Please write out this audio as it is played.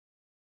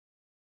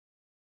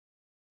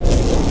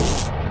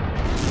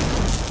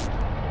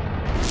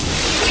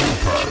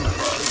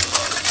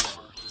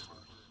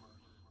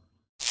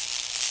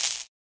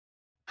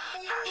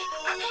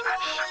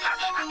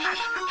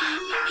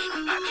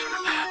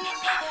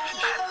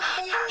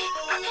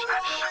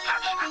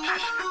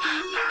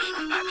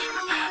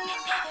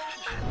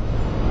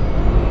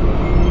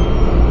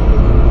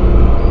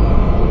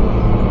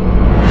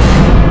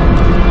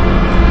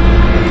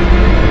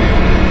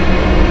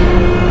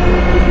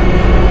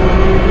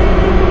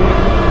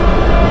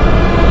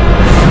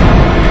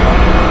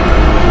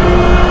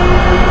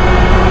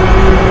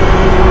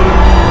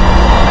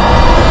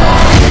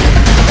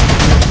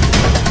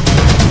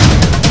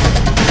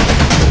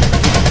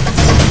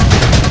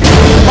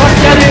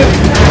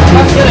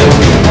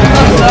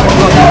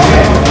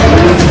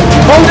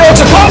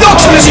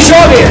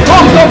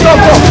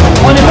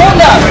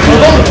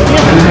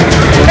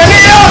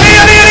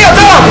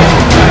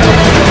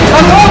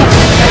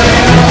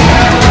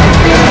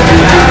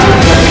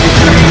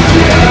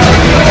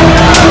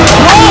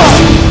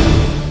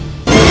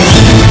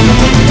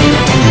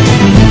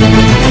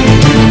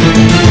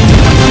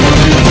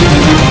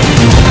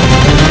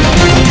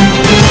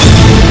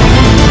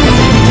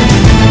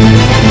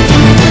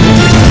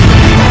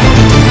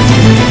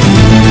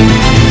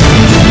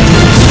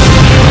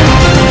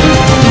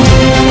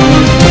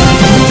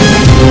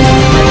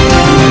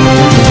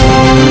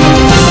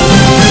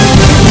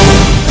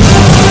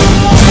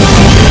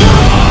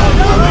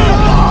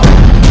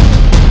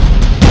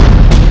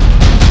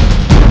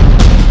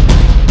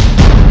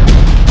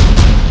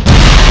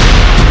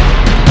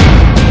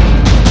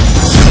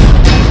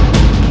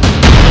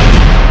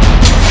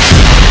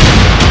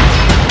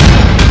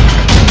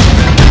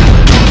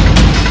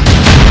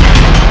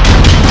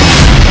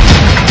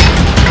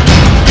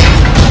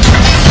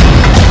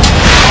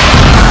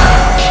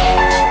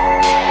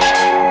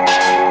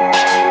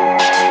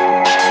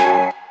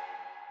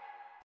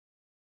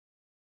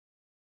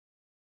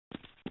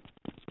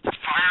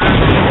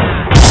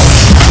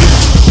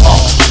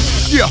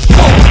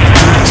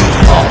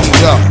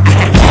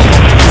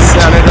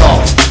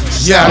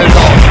got it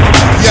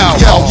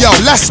all. Yo,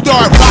 let's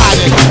start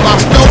riding. My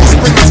flow's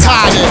bring the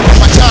tide in.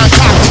 My John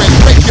Cochran,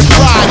 break your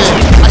pride in.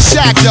 I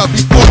shagged her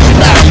before you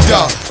married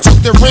her. Took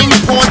the ring,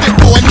 pawned it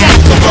for an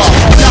actor.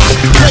 Not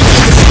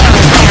breaking the style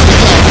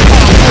barrier.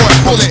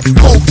 Hardcore bullet,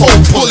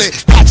 bullet.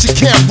 Got you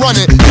can't run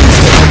it. Use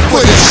the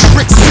footage.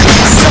 Brick City,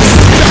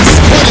 suspects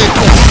put it.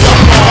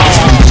 Young Mars,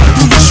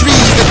 blue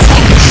trees, the top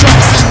of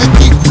sharks in the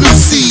deep blue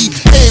sea.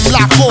 Aim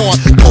lock on,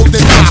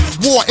 golden eye,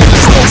 war in a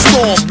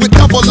snowstorm with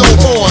double O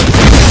on.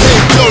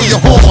 Hey, blow your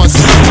horns,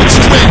 put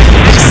you in,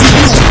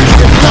 ACU,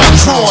 get blood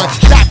drawn.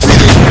 That did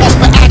it, off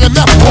the Adam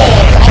F.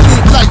 Ball. I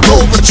move like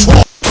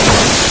Robotron.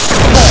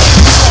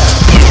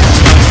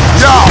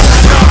 Yo!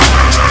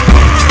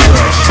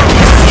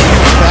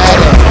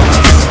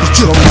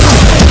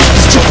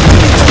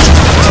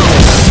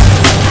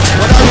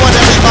 What I want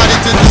everybody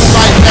to do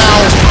right now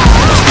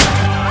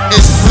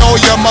is blow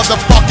your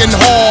motherfucking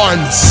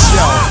horns.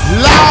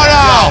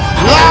 Louder!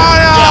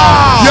 Louder!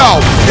 Yo,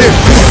 if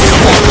you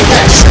want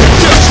that shit,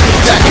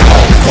 that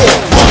hardcore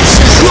punk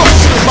shit,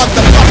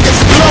 motherfuckers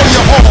blow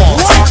your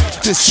horns.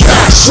 This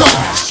crash up.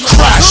 If you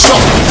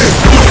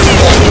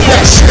want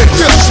that shit,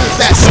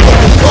 that's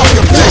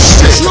motherfucking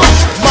bitch shit.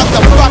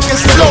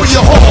 Motherfuckers blow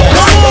your horns.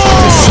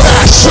 This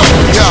crash up.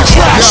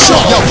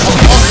 Yo, from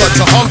hunger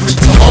to hungry.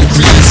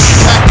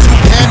 Tattoo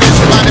cannons,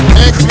 blinded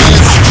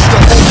pancreas. The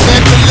whole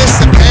mentalist,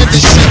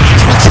 abandoned shit.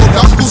 Put your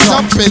knuckles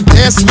up and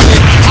dance with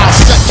it. I'll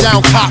shut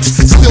down cops,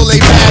 still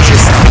lay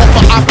badges. Off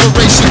an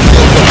operation,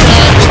 kill the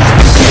rabbit.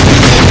 Get me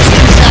in this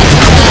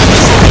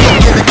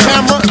look in the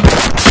camera,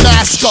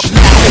 mask up,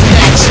 laughing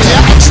at you.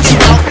 Yeah, ask you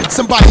out,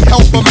 somebody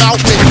help him out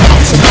with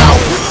mouth to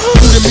mouth.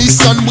 Do to me,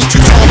 son, what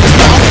you talking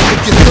about?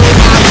 If your third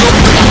eye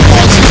open, I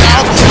called you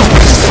out.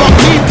 Just fuck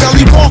me,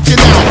 belly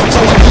walking out. So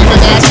I keep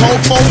an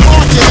asshole phone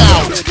walking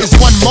out. There's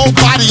one more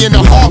body in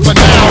the harbor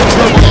now.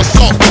 Verbal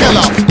assault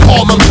killer,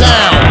 calm him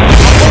down.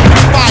 I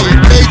opened fire,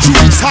 made you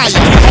retire.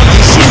 On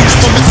your shoes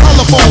from the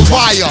telephone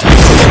wire.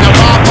 So when I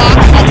ride by,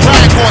 I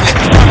brag on it.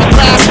 Got a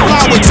brass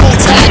fly with toe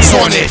tags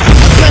on it. I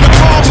plan a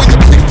car when you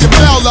pick your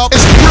mail up.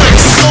 It's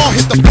bricks, all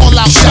hit the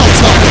fallout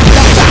shelter.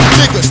 Got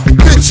niggas,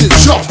 bitches,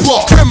 jump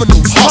up.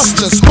 Criminals,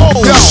 hustlers,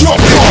 hoes, jump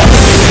up.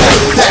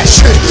 That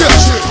shit,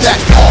 that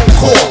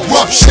hardcore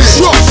rough shit.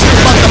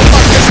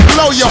 Motherfuckers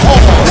blow your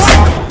horns.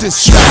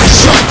 This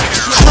crash up.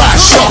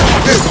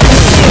 If you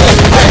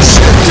want that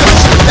shit,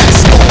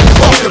 that's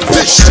motherfucking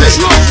bitch shit.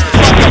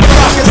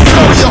 Motherfuckers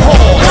blow your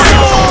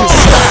horns.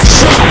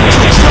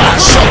 This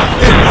crash up.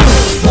 If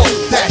you want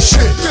that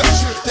shit,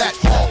 that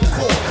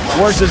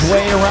hardcore. Works his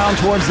way around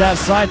towards that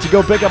site to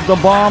go pick up the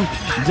bomb.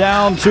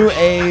 Down to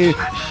a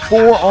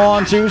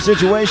 4-on-2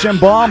 situation.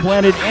 Bomb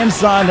planted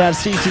inside that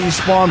CT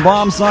SpawN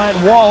bomb site.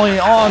 Wally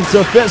on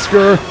to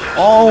Fisker.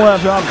 All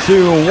left up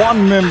to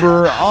one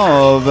member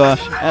of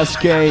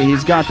SK.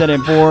 He's got that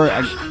in 4.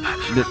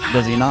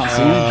 Does he not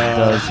see?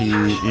 Does he?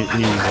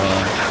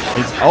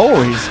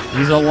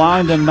 He's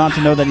allowing them not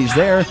to know that he's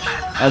there.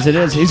 As it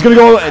is, he's gonna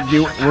go.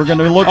 We're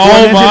gonna look for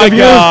an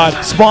interview.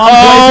 SpawN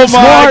plays it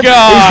smart.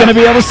 He's gonna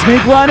be able to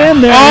sneak right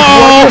in there. He's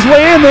working his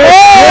way in there.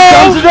 Here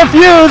comes the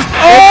defuse.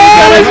 He's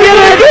gonna get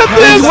it.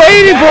 He's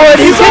waiting for it.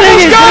 He's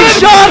getting his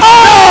shot.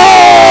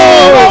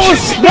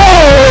 No!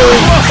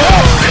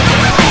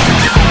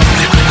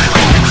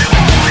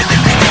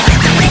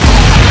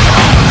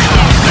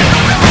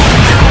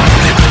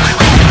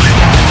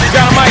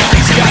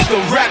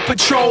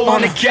 Patrol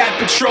on the Gap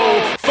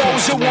Patrol.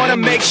 Foes who wanna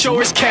make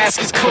sure his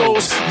casket's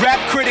closed. Rap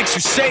critics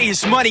who say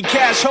his money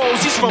cash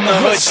holes. He's from the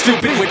hood,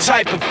 stupid. What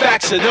type of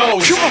facts are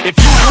those? If you want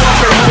your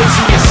hoes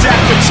and your sack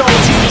patrols,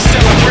 you can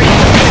celebrate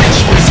the minute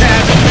you was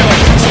having done.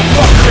 So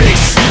fuck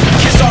critics,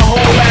 kiss our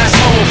whole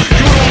asshole.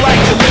 You don't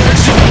like the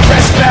lyrics, you can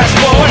press fast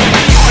forward.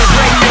 The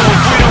radio,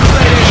 we don't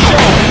play this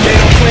show. They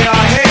don't play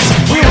our hits,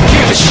 we don't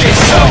give a shit.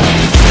 So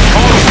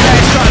all these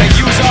guys trying to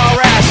use our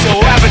ass, so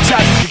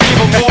advertisers can give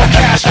them more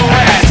cash for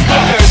ads.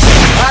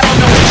 I don't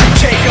know what you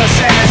take us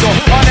as, or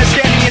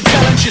understand the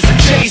intelligence that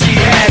Jay-Z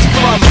has.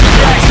 From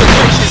rags to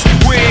riches,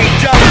 we ain't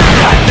done.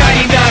 Got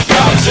 99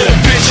 problems that a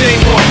bitch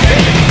ain't one.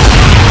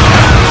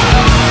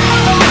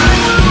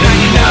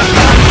 99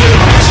 problems that a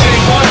bitch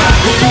ain't one.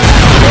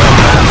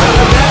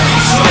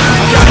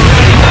 Got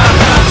 99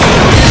 problems that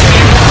a bitch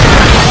ain't one.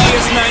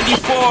 Years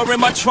 94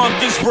 and my trunk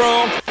is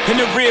raw. In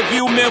the rear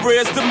view mirror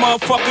is the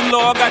motherfucking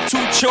law. I got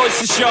two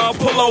choices, y'all.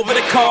 Pull over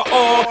the car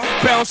or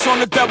bounce on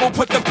the devil,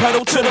 put the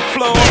pedal to the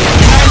floor. I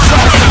ain't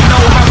trying to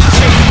know how to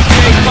change the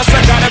day. Plus I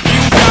got a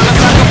few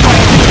dollars I can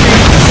fight the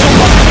game. So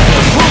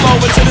pull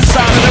over to the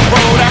side of the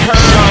road. I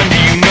heard, son, do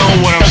you know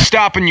what I'm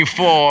stopping you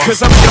for?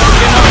 Cause I'm young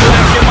and I'm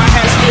black and my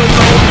hat's still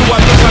low. Do I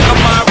look like a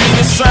mind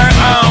reading, sir?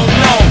 I don't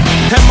know.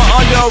 Am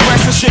I under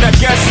arrest or shit? I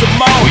guess some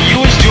more.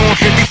 You was doing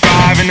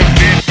 55 in the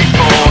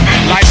 54.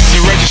 License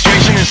and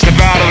registration and step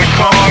out of the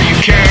car. You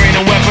carrying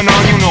a weapon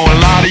on you, know a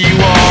lot of you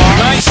are.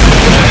 Nice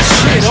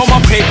shit, all my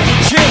paper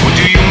legit. Well,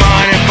 do you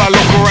mind if I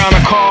look around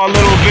the car a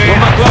little bit? Well,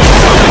 my gloves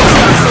are on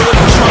the so with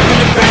the trunk in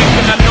the back.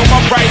 And I know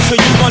my rights, so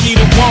you gon' need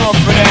a warrant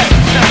for that.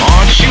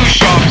 Aren't you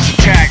sharp as a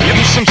tack? You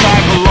some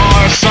type of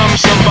law or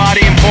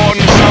somebody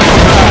important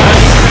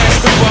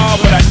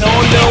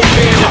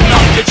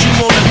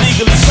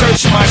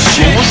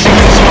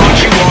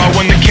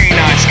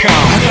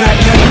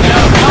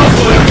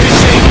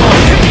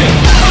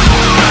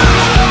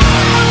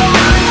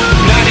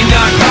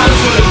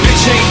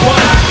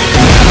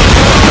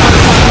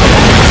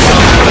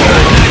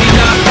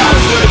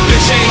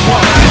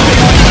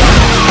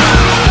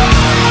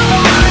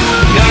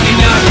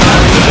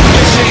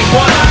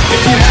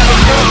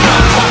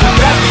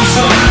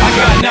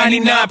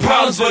 99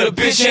 problems, but a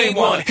bitch ain't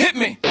one. Hit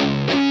me. 99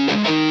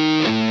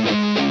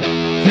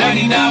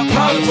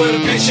 problems, but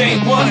a bitch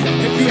ain't one.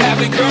 If you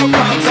having girl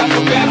problems, I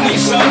feel bad for you,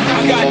 son.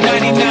 I got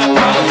 99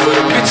 problems, but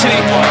a bitch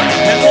ain't one.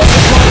 And once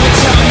upon a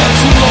time, not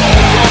too long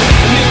ago,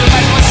 a nigga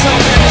like myself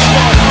had a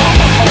strong heart.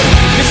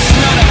 This is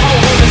not a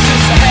hoe, but it's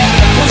just a habit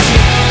of pussy.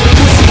 But a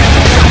pussy has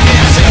a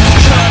goddamn sense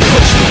of trying to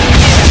push me.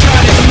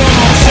 Trying to ignore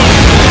my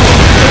son.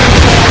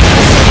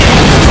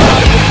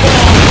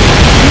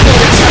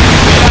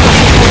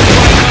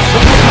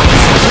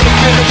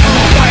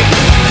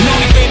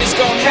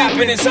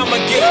 Is I'ma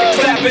get the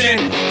clapping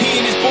in.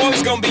 He and his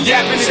boys gon' be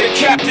yapping to the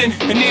captain.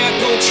 And then I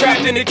go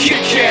trapped in the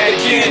Kit Kat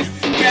again.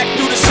 Back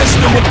through the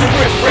system with the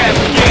riff-raff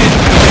again.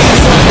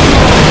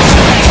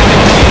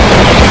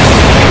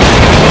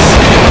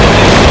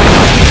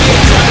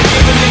 Trying to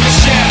give a nigga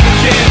shaft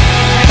again.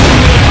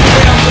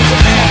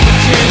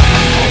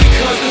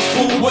 Because this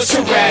fool was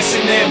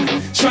harassing them.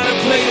 Trying to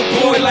play the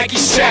boy like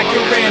he's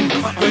saccharine.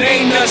 But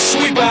ain't nothing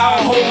sweet but how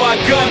I hold my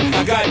gun.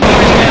 I got 99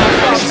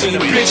 problems and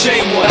the bitch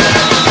ain't one.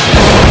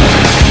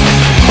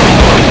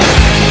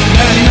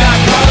 99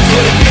 problems,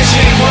 but a bitch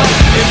ain't one.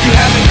 If you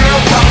having girl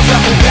problems, I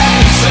feel bad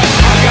for you, son.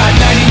 I got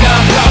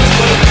 99 problems,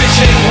 but a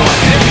bitch ain't one.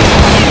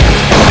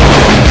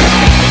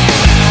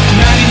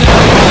 99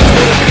 problems,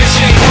 but a bitch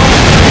ain't one.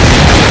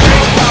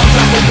 Girl problems,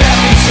 I feel bad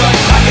for you, son.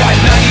 I got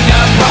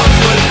 99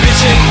 problems, but a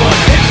bitch ain't one.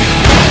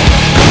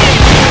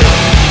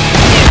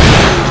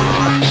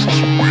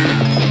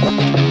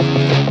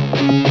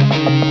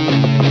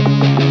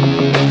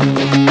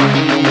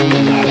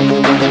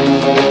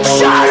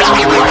 Shut up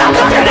when I'm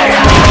talking to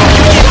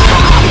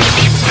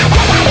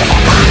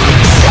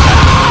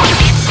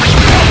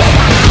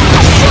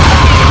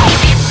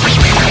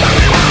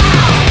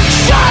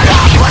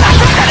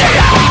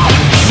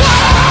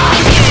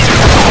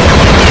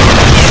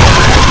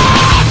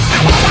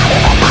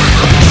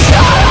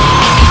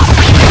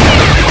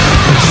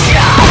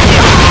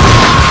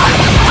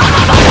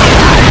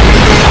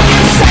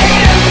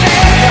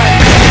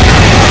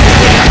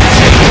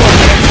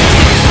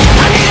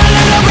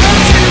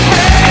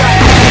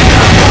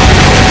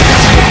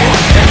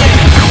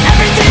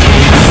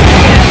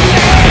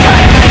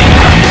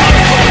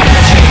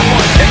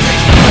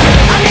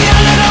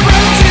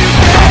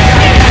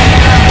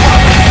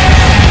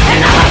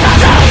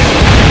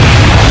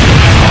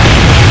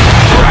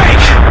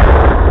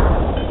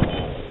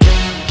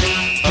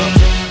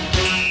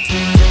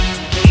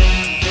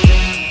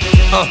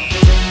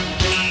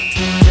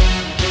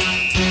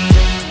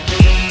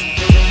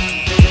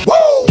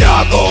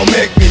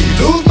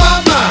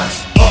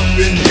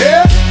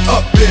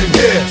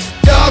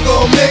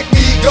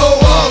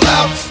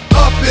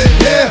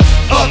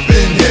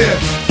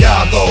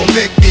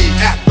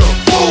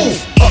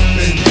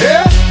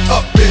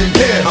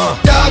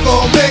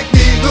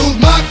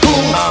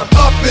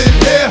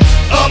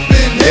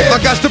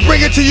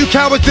you!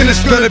 Cowards, then it's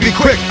gonna be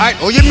quick.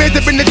 All your mans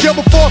have been to jail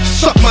before,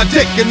 suck my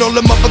dick. And all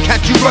them other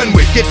cats you run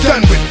with, get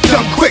done with,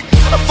 dumb quick.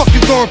 How the fuck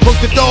you going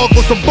post a dog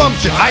or some bum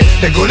shit?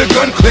 They go to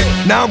gun click,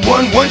 now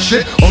I'm one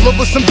shit, all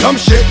over some dumb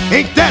shit.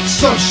 Ain't that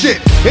some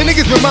shit? And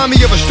niggas remind me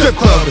of a strip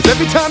club, cause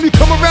every time you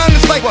come around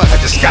it's like, what? I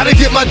just gotta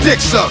get my dick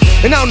sucked.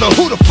 And I don't know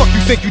who the fuck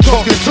you think you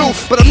talking to,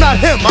 but I'm not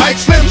him,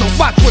 Slim, so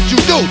watch what you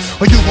do,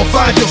 or you gon'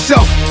 find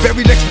yourself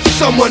buried next to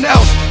someone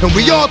else. And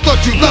we all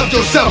thought you loved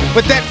yourself,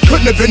 but that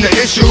couldn't have been the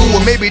issue.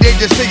 Or maybe they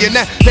just saying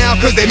that now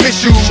cause they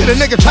miss you. Shit, a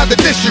nigga tried to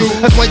diss you,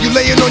 that's why you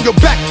laying on your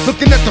back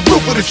looking at the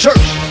roof of the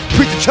church.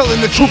 Preacher telling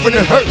the truth and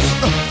it hurts.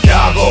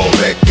 Y'all gon'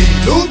 make me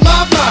lose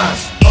my mind.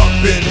 Up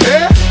in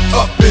here,